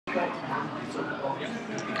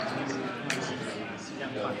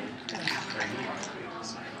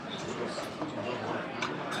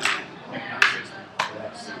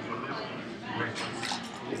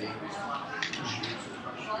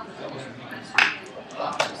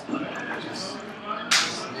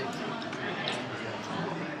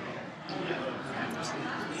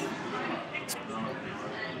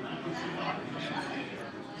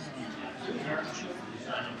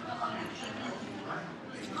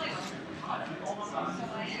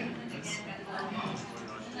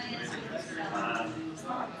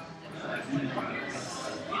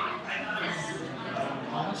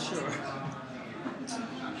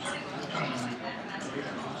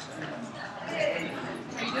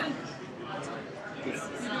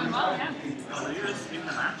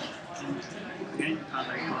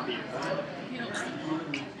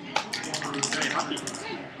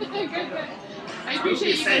I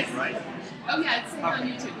appreciate you guys. Right? Oh yeah, it's on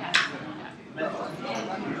YouTube, yeah.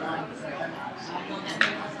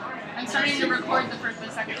 I'm starting to record the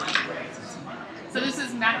second one. So this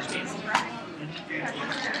is match-based, right? Yeah.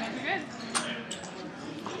 You're good.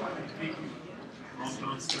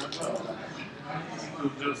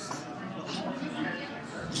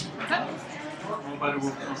 What's up?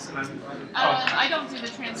 I don't do the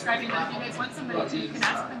transcribing, but if you guys want somebody to, you can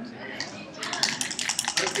ask them to.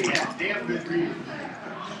 Okay, yeah, damn good read.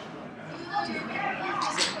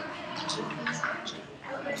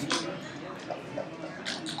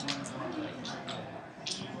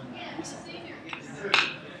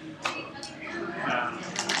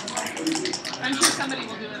 I'm sure somebody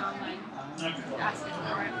will do it online. Ask it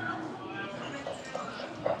for it.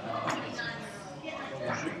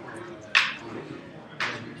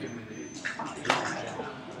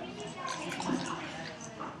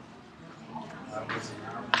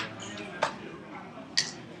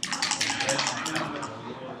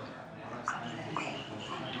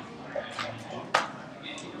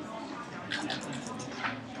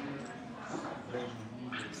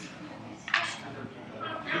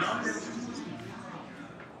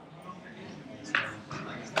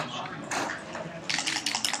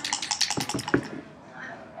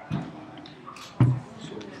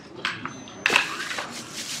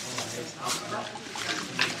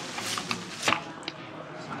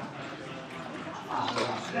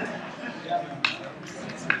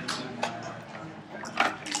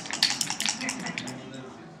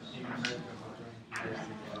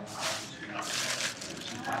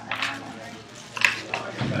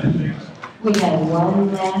 We have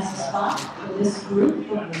one last spot for this group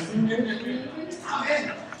of the senior communities.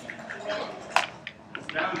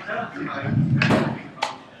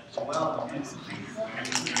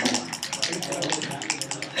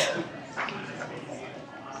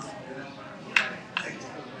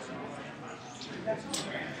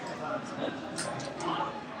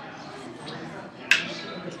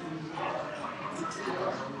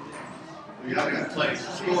 We gotta play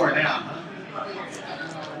score now.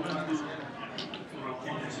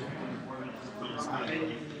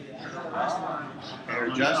 Or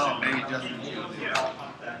Justin, maybe Justin.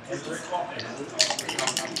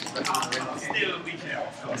 Still be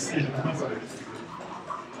careful.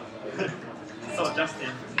 So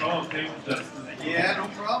Justin. Oh, okay, Justin. Yeah, no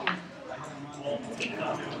problem.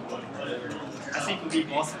 I think we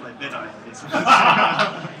both play better in this.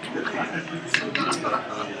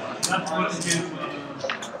 That was good.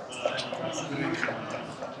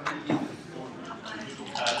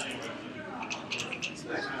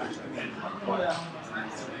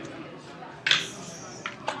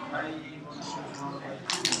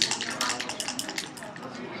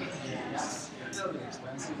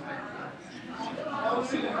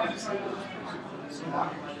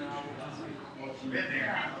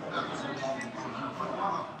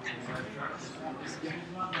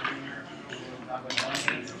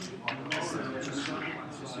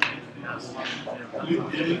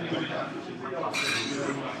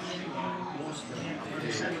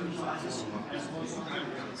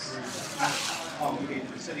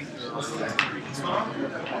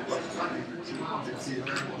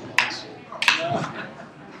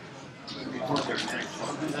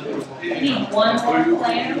 We need one more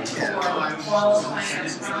player for qualifying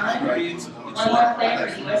time. One more player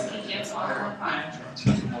for USPGF qualifying.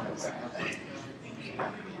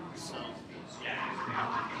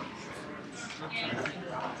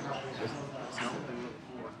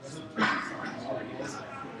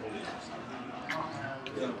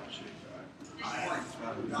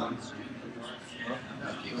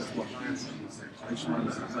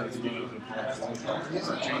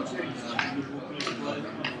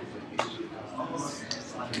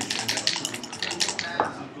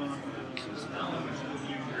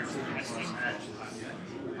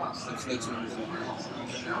 That's what it is.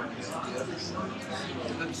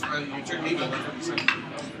 That's right. You turn me like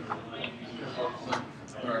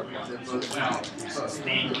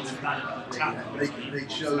they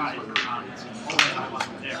chose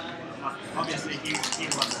Obviously, he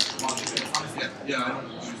wasn't watching. yeah, I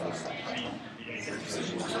don't use this.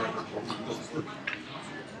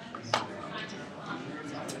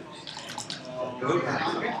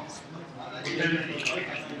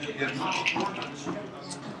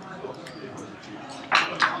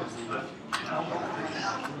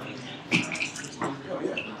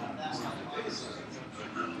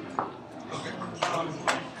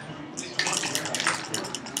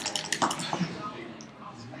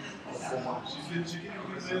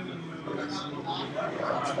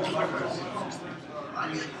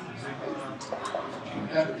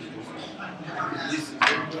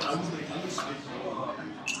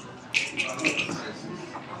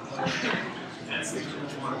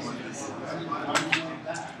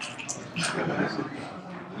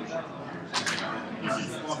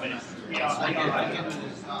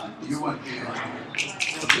 you want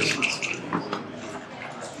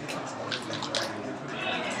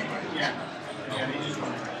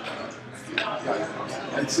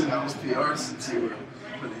I'd send out his PR since you were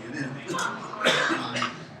putting it in.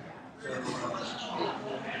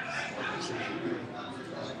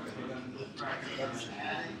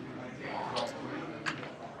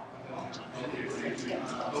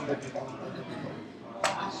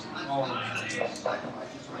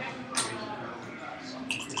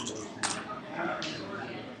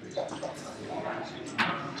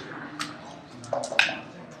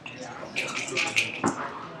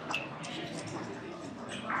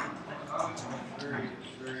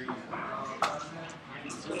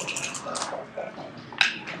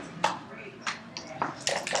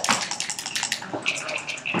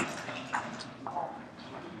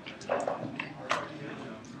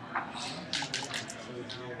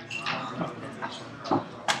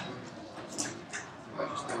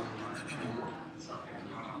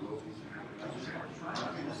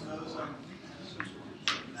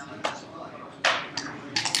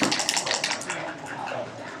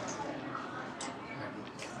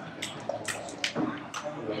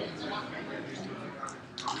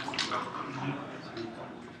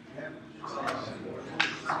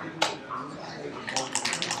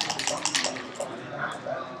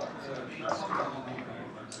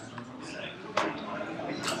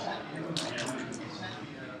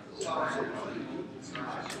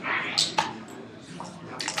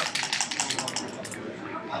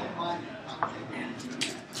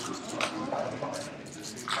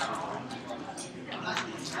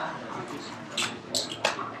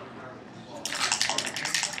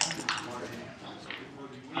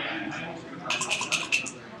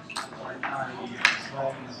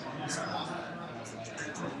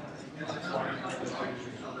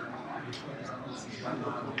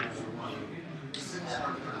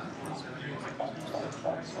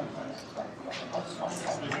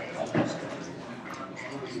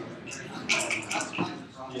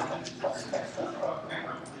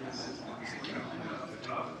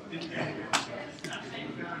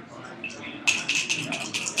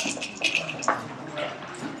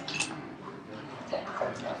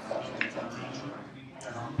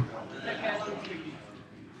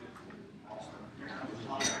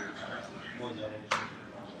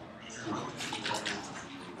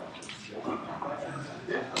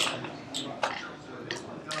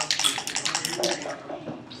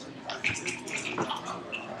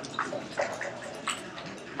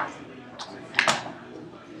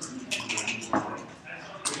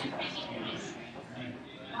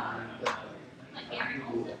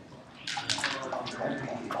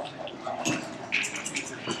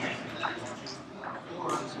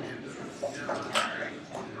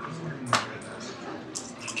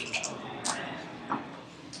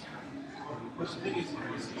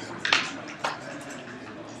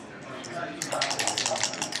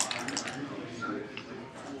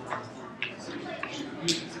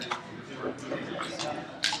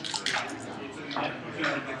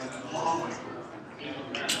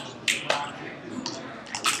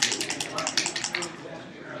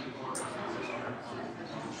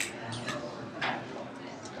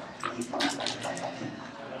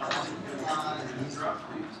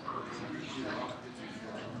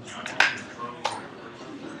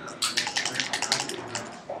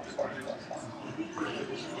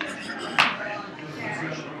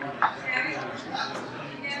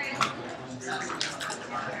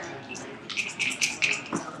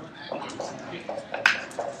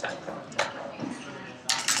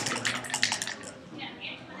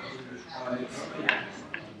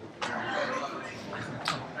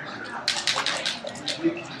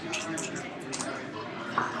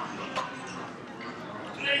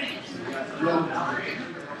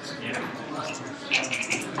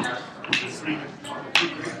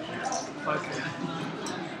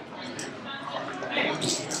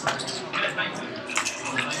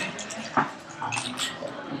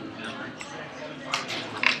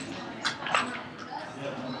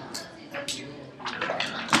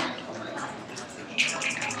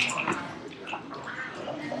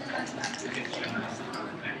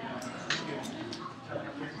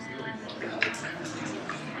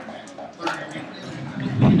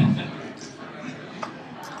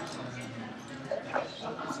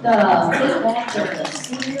 The fifth match of the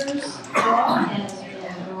seniors draw has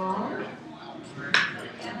been drawn.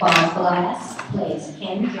 Bob Glass plays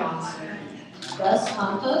Ken Johnson. Gus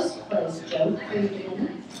Santos plays Joe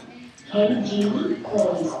Friedman. KG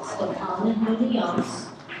plays Stefan Munoz.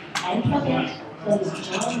 And Quebec plays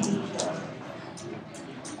John Beaver.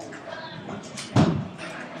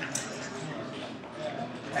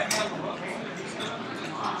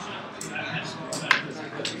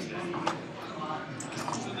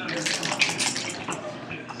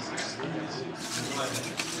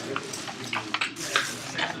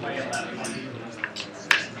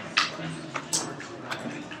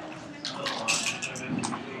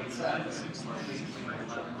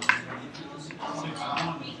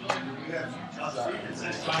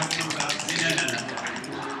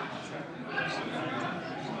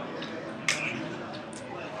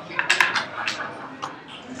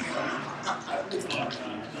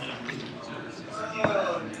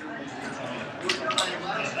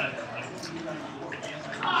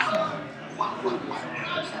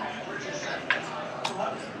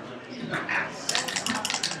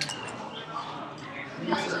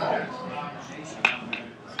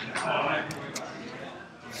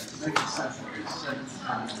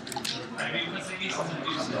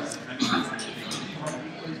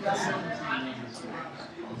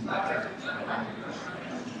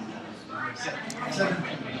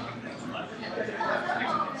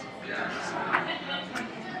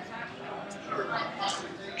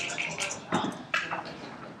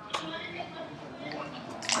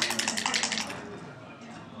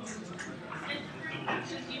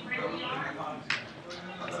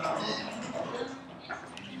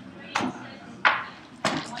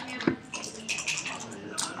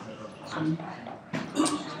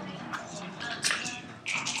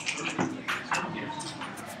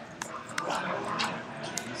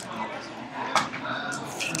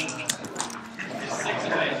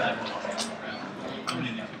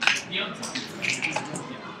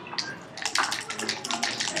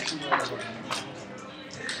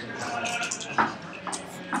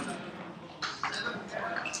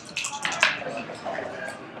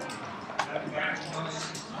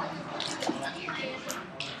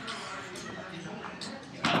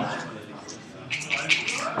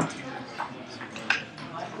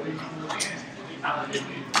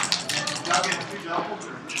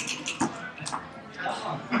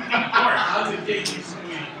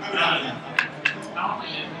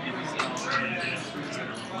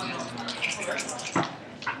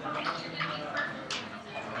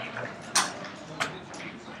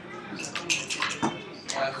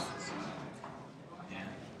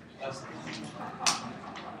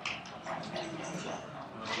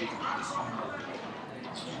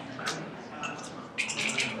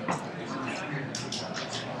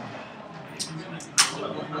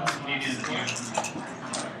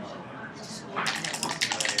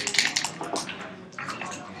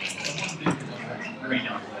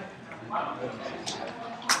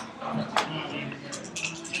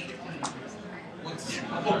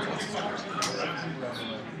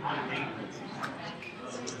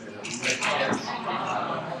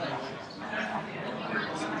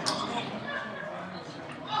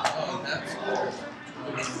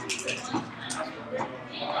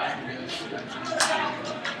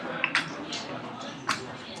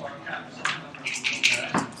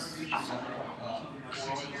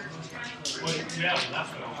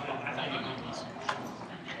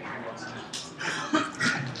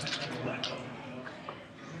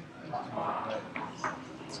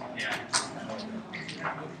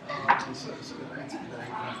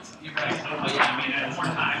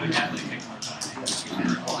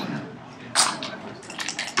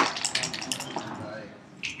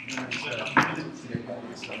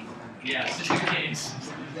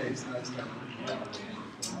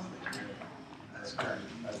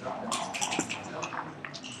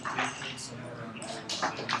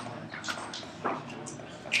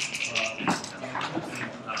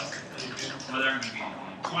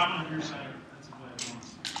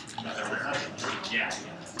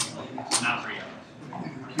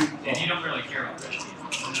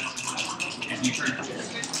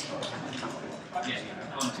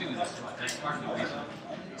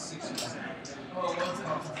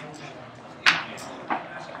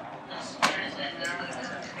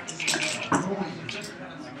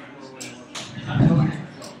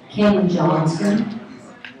 Ken Johnson.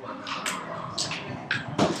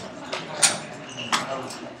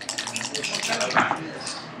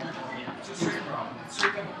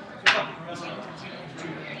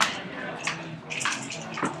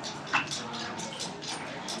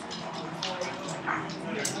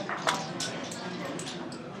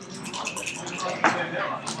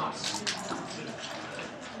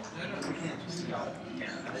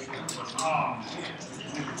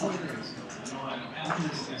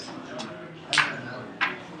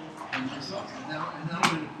 Now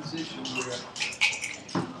we're in a position where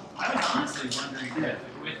I was honestly wondering if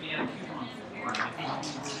with the coupon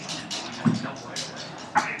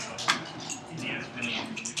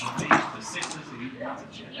for the sixes and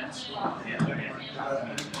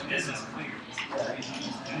this is clear.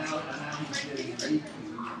 now he's getting 8.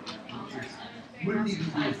 Wouldn't even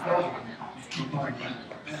be a problem.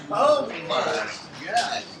 Oh my God.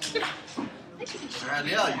 Right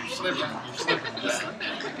now, you're slipping. You're slipping.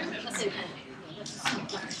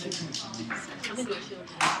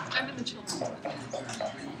 I'm in the children's.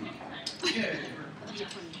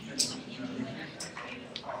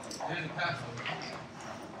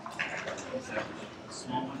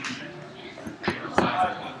 Small one.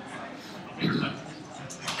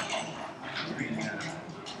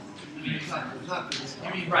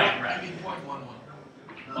 Right. I mean, 0.11.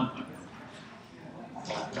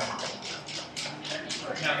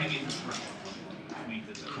 No, he means this one. I mean,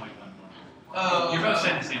 this is 0.11. Oh, You're both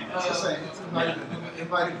saying the same thing. It's the same. It might have been. It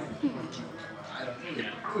might have been. I don't know. Yeah.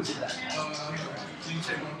 Who's that? so you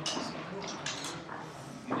say one.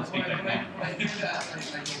 You just speak like that. I do that. I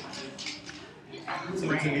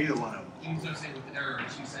So it's in either one of them. He's not saying with the error,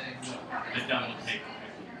 she's saying no. The double take.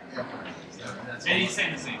 That's And he's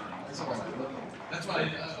saying the same thing. That's why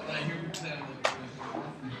when I hear that.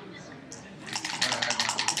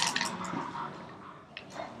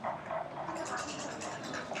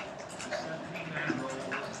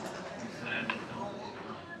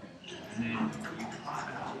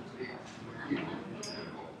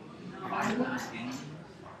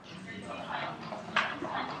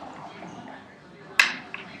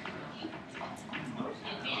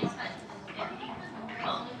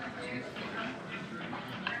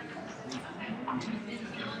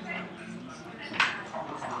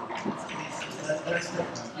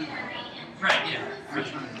 Right, yeah.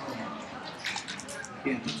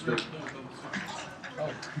 Can't just go.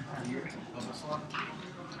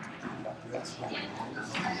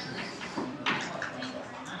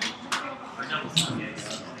 Or double sum, yeah.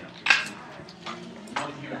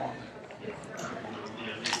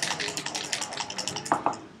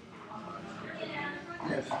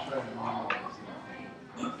 Yes, it's right.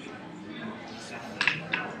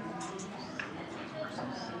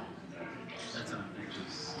 That's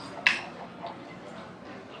ambitious.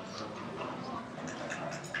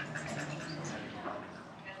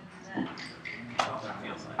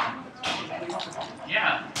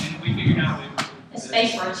 Yeah, and we figured out that There's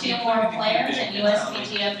space for 2 more players at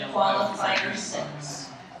USPTF qualifier 6.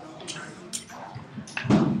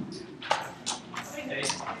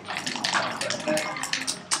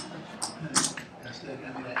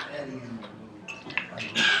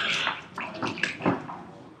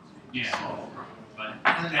 yeah, but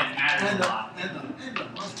that matters a lot. And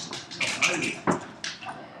the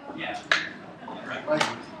Yeah. Right.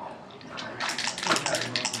 right.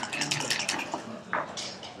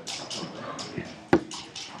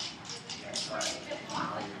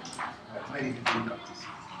 Might even be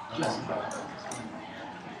just about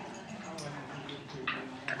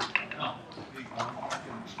Oh.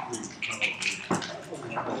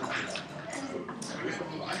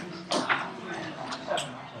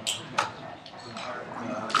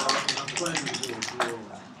 I'm planning to do a duel.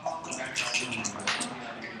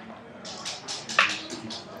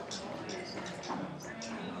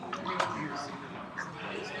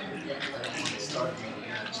 Start the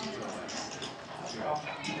match.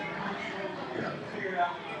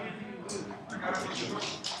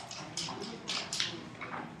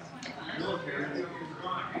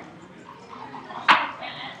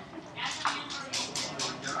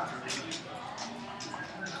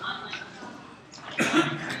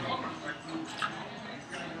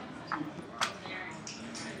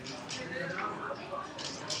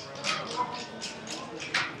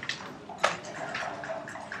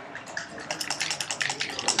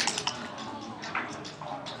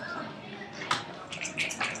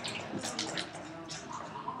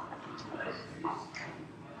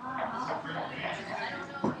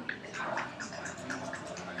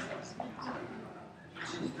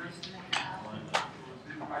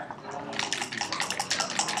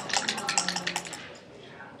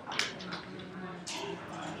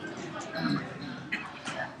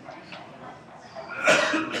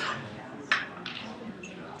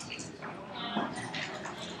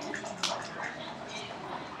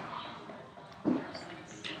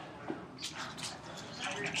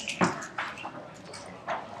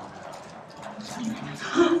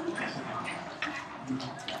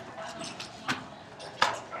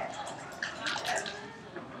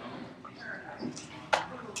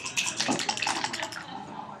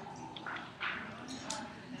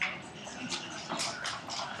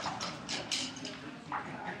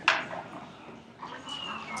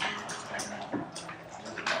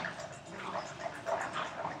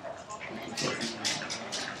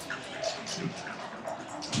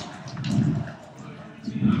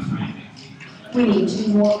 We need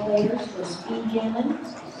 2 more players for speed gammon.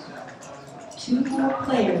 2 more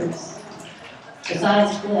players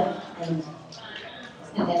besides Cliff and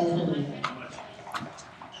Antonio.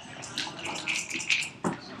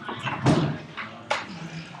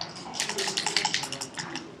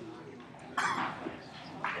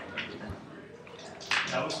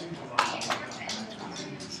 That was super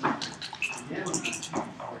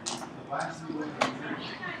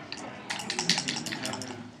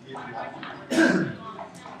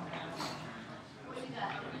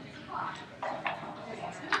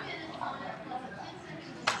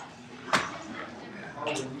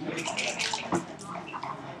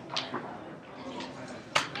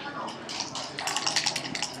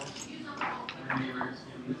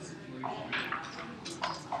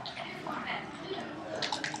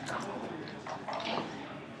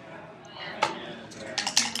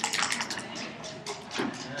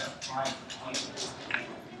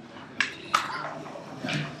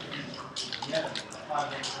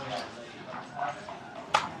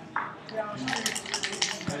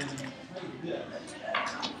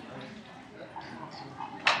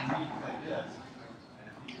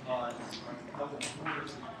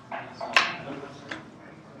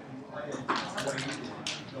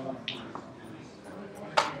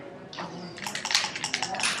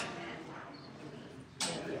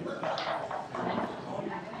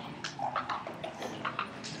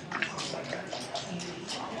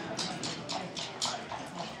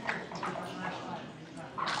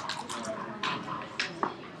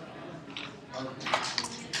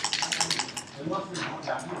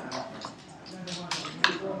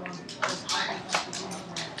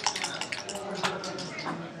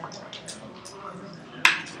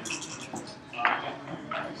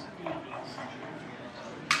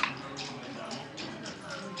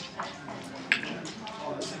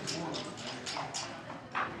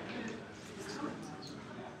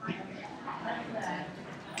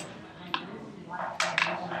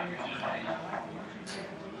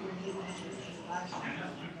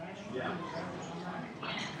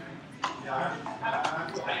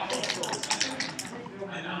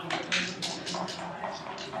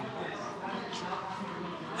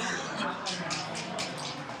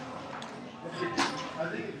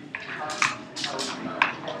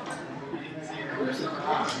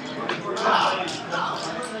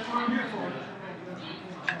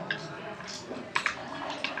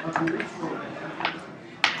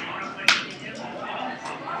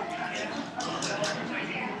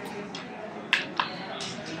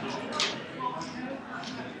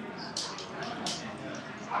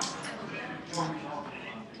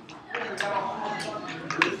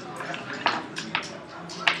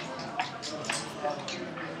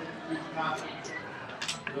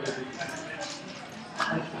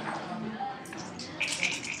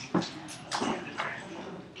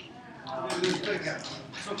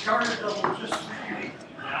So Carter double just.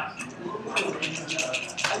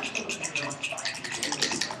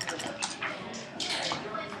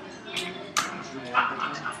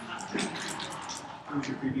 Who's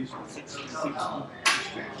your previous one?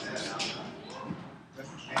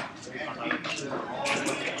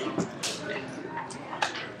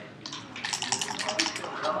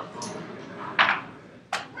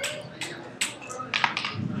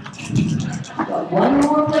 Got 1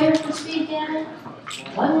 more player for speed gammon.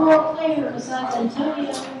 1 more player besides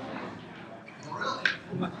Antonio.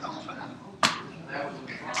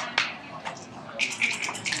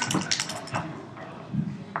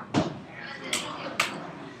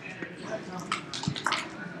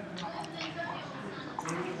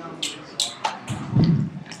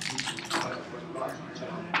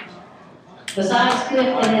 Besides Cliff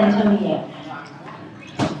and Antonio.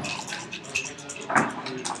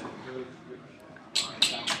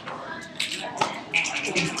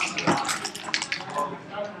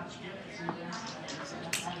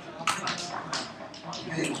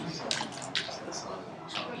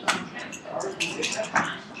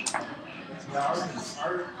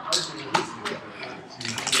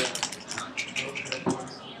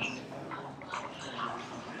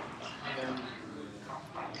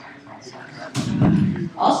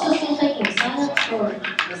 Also still taking sign-ups for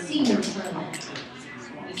the senior tournament.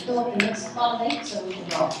 We still have the next spot of 8, so we can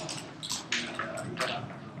draw.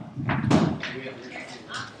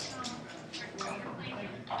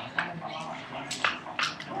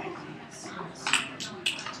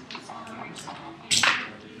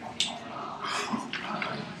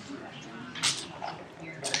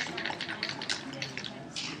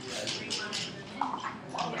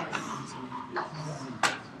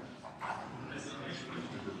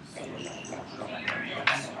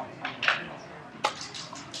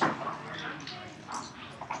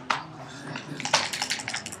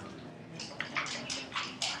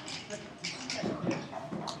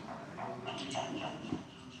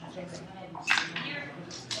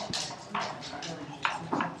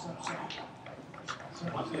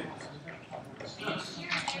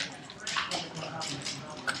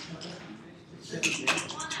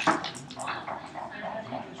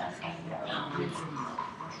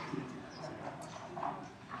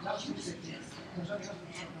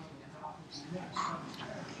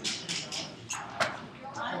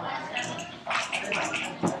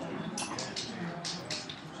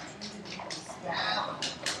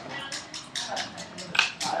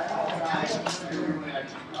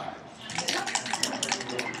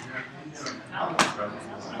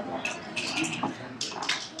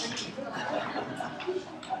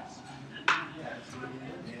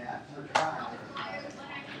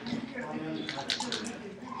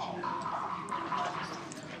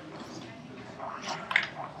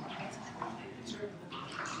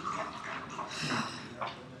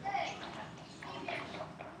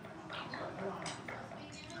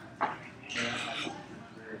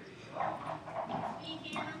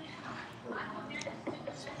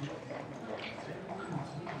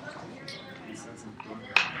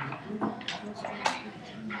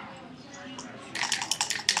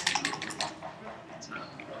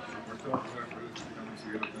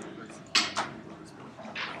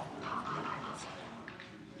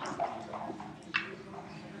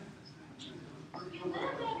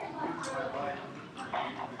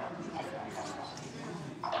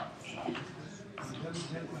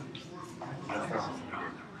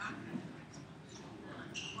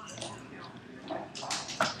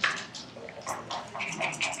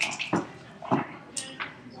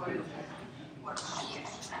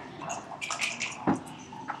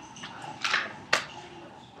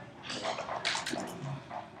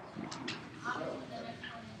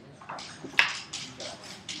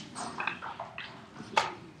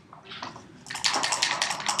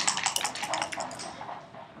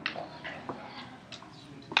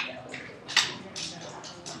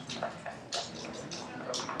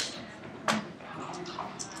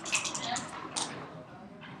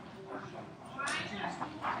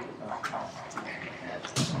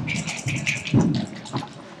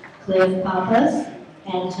 Cliff Pappas,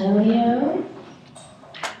 Antonio.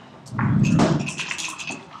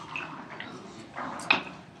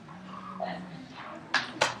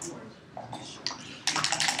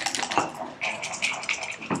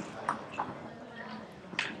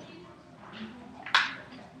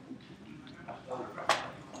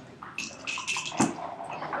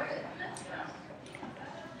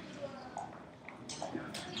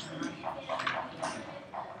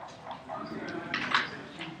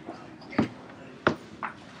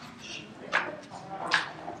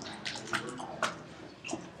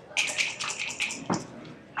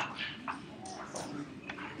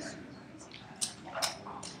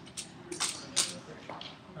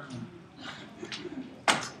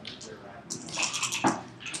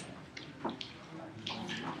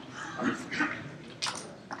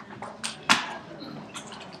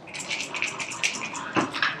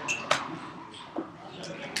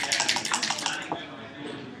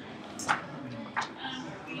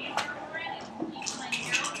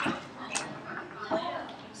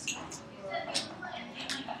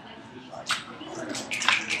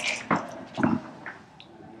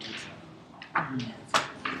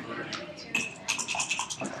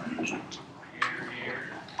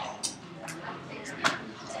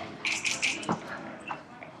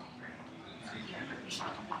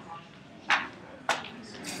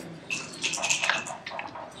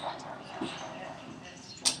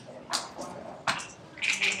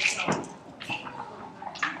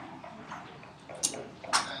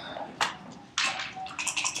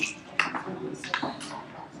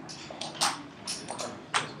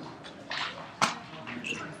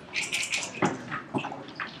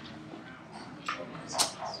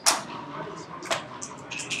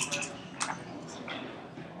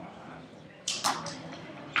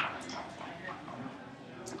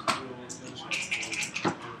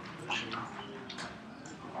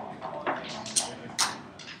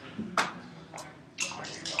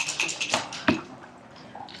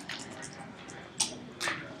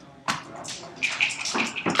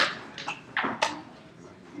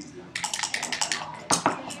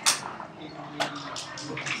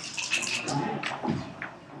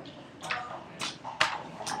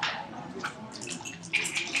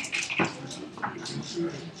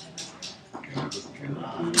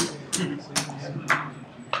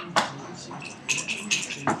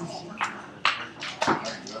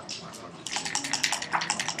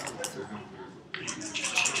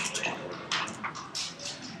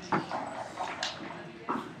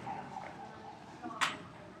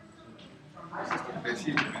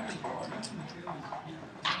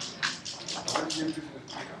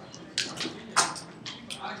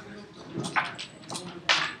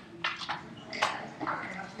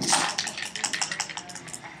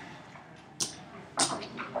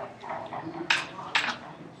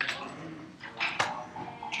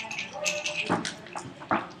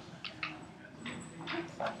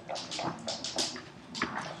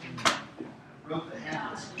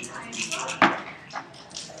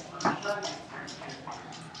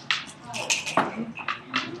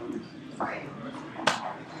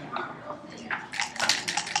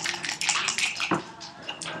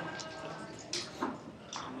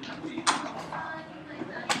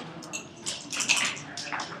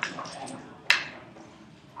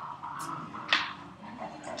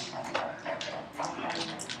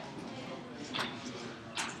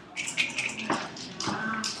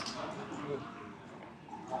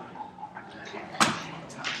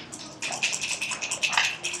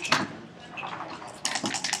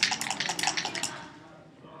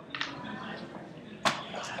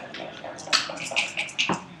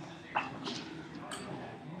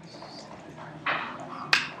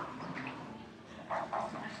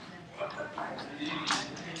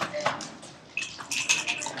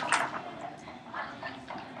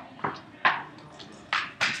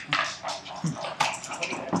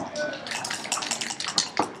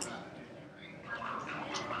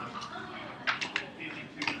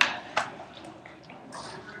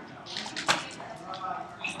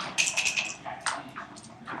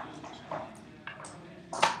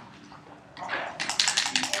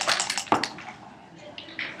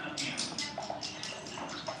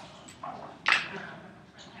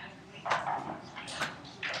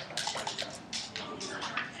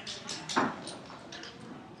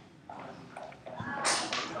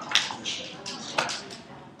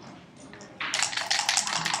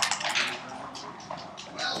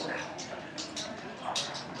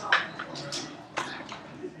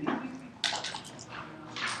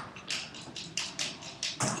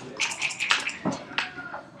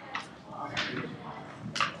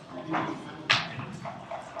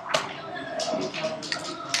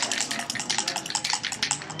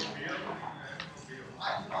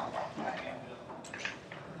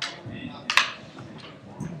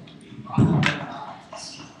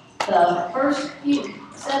 The first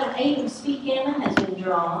set of 8 of speed gammon has been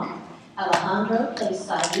drawn. Alejandro plays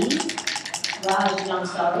Saeed. Raj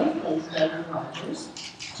Jansari plays David Rogers.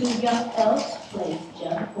 Two Young Elks plays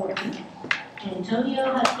Jeff Horton.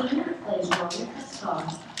 Antonio Hakim plays Roman Cascar.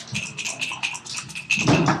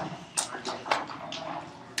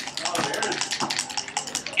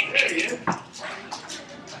 There he is.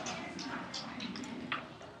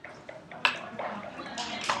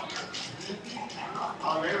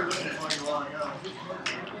 Oh, they were looking for you a while ago.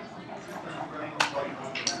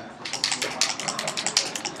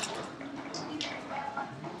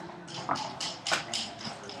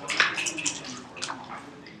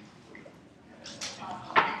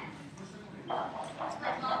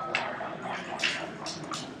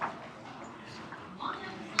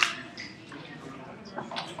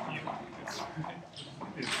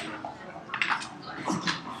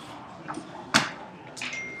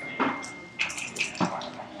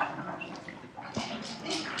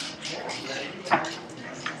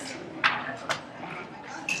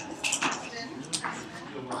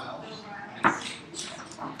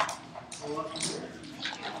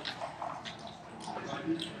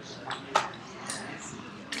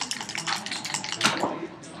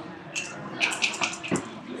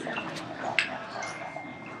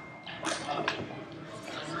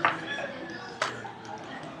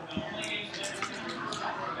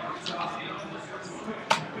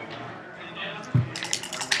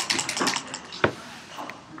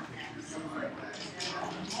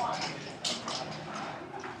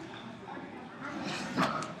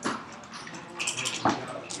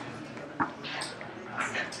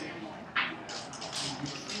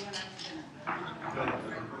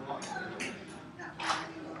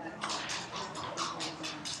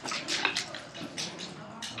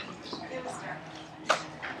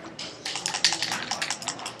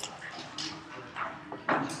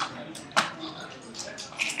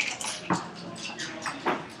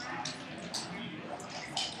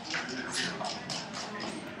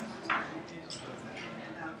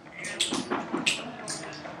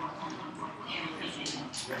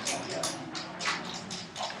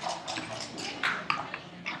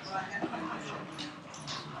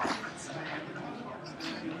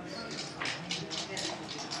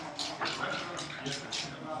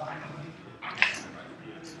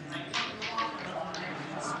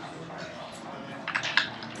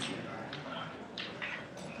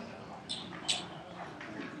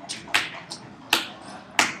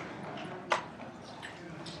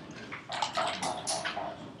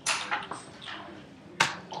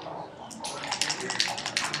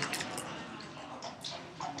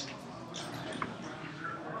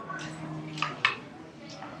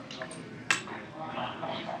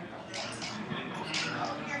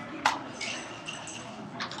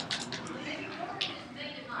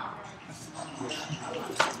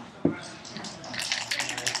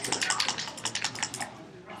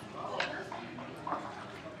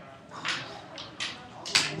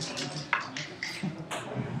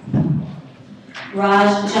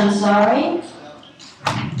 Raj Chansari.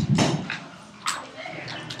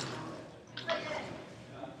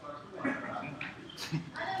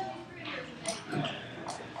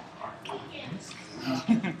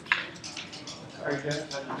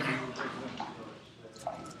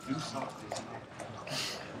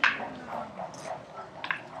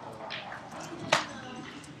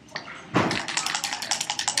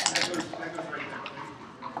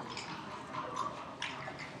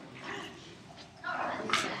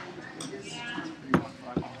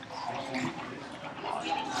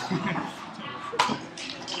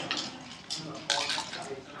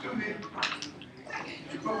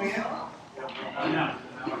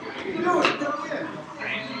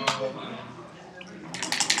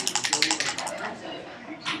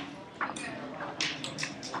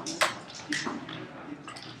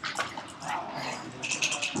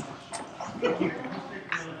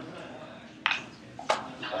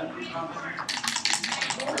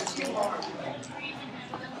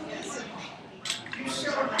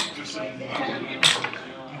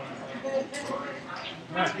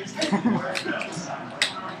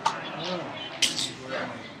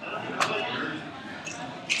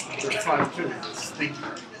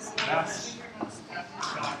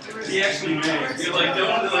 He actually made. You're like,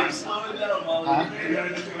 don't like slow it down, Molly.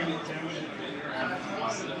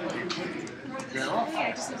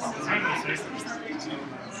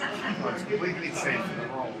 It's completely safe for the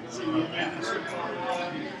roll.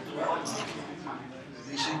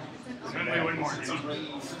 Way more.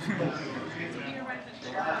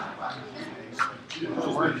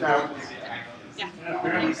 Worked out. Yeah.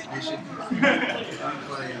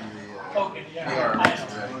 Okay, yeah.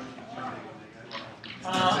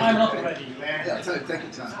 I'm not ready. Yeah, take your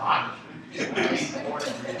time.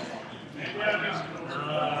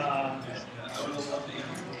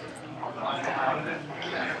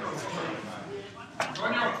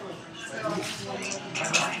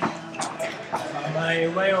 My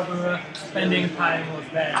way of spending time was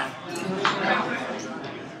bad.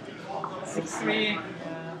 6-3,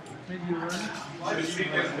 maybe run.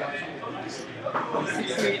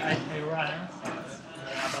 6-3, I ran.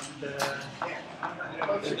 But I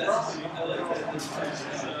don't think it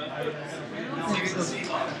was the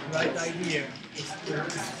right idea.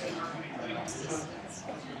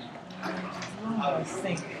 I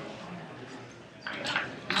think.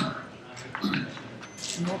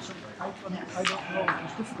 I don't know,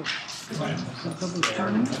 it's difficult. Double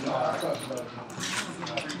turn.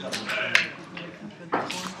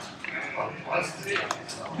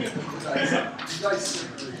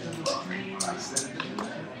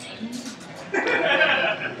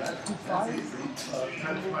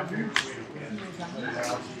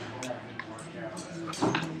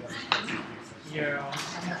 Yeah,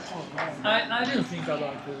 I didn't think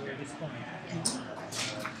about this point.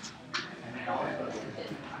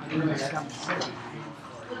 You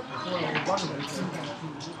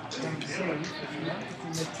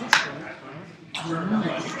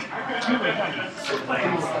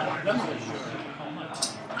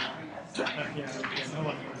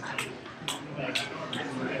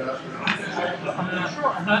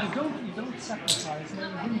don't sacrifice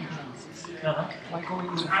many winning chances by going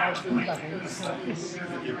in 5-3 battles.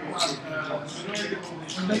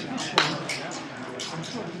 And make this one, I'm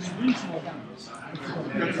sure it's reasonable damage.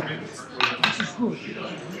 This is good.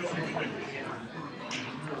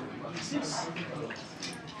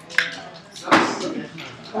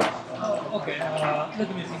 Okay, let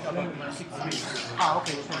me think about my 6-3. Ah,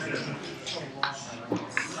 okay.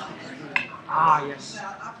 Ah, yes.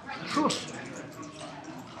 Good.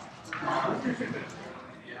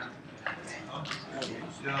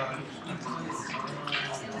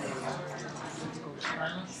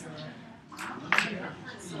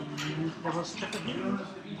 There was strategy.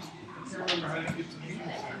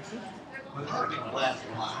 Last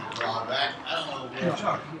line, drawback. I don't know.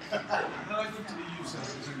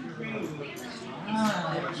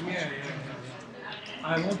 I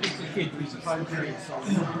wanted to hit with 5-3, so.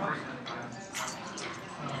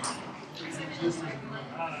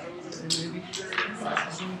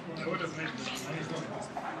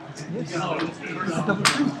 Double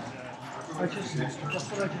two. That's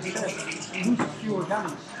what I just said. Lose fewer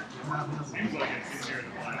damage.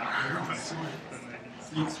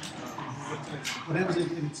 Whatever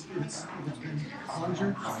if it's been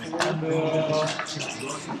conjured.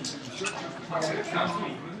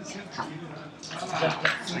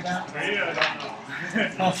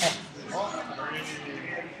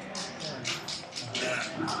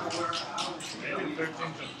 Maybe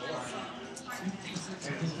 13 to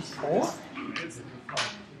 4. 4?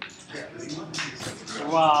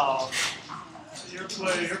 Wow. Your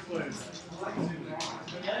play.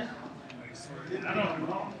 I don't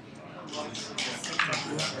know.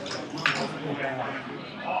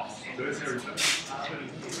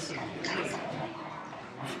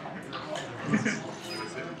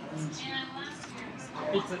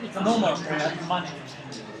 It's a normal money.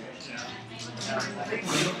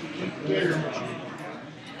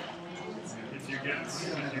 If you get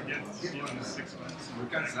even the 6 months, we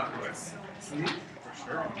got somewhere. For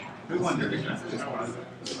sure. We won the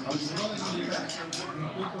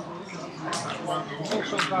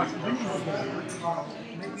Also got maybe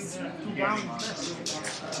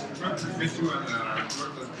 2 rounds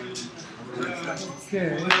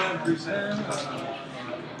Okay.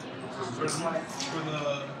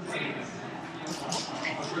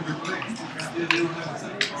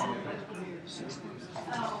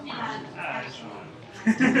 I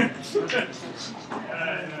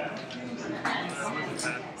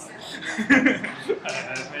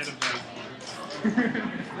made a bet.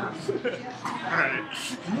 Alright.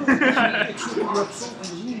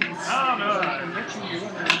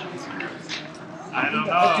 I don't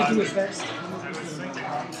know. To do his best. I was thinking.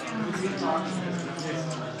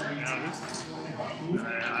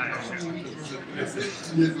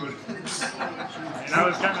 I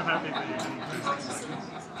was kind of happy that you didn't.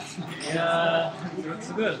 Yeah,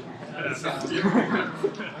 it's good.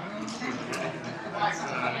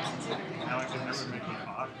 Now I can never make it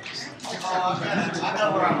hot.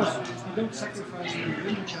 You don't sacrifice the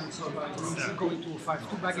winning chance by going to a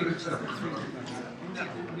 5-2 bagging instead of a 3-2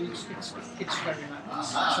 bagging. It's very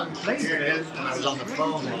nice. So you play Here it is, and I was on the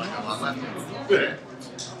phone when I left.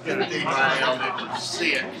 Anything right, I'll never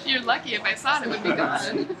see it. You're lucky. If I saw it, it would be gone.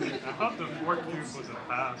 I thought the 4 cube was a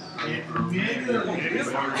pass. Maybe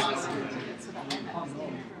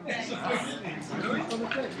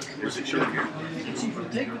Where's it showing here? It's either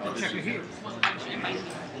take the checker here.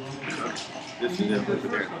 This is it over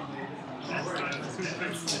there.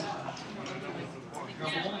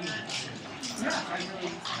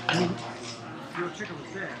 I mean, your checker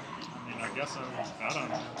was there. I guess I was that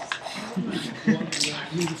on it. I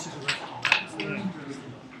mean, this is a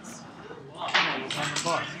It's on the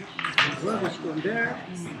bus. the word was going there.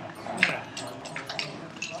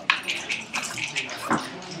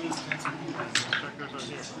 Checkers are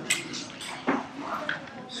here.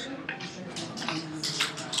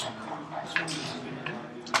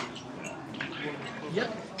 Yep.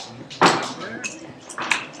 There.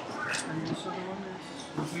 And this other one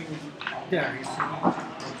is there. You see.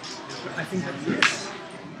 I think that's this.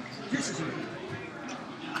 This is it.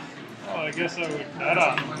 Oh, I guess I would that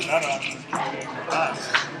on pass.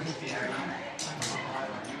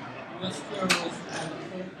 As far as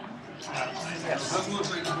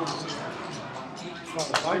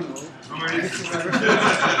I know. This is where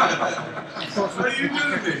What are you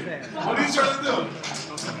doing to me? What are you trying to do?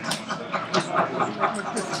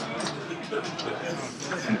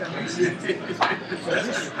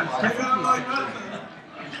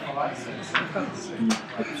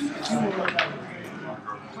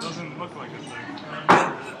 Doesn't look like a thing.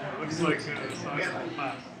 Looks like a sizable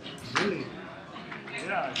pass. Really?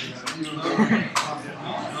 Yeah, I think so.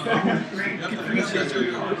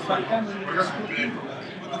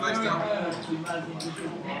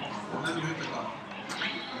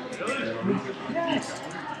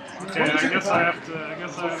 Okay, I guess I have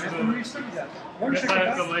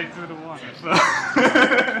to lay through the one.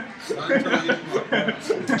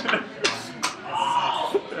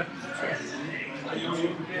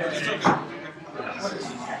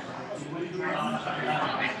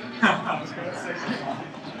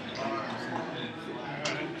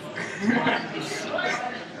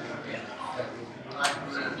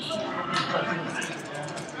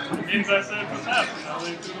 It means I said the pass, and I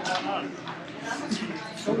lay through the one on.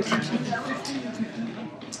 So it's 15.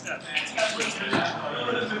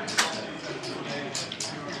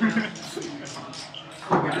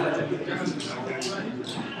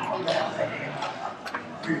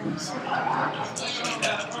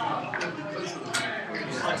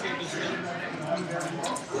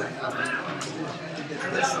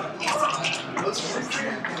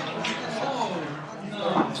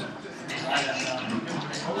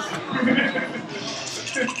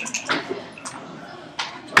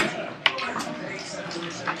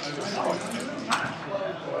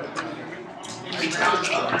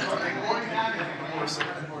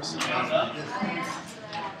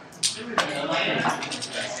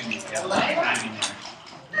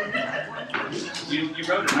 You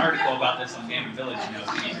wrote an article about this on Gaming Village, you know,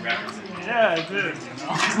 so you can reference it. Yeah, I did.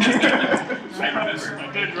 I remember. I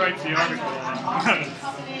did write the article.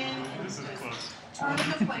 This is close.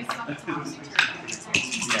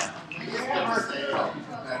 Yeah.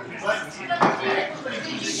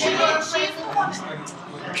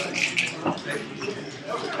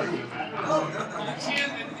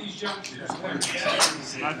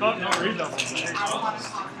 I thought no redoubles.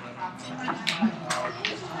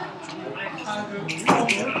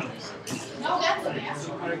 No, that's an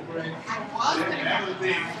answer. I was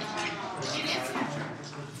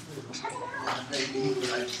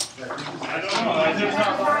I don't know.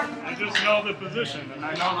 I just know the position, and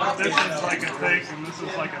I know that this is like a take, and this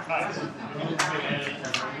is like a pass.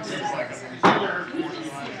 This is like a.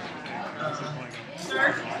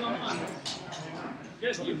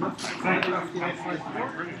 This is like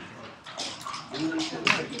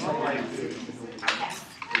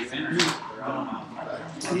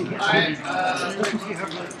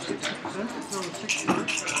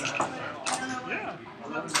yeah.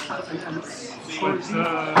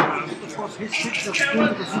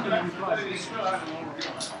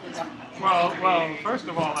 Well, first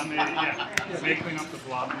of all, I made clean up the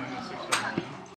block and then the 6-7.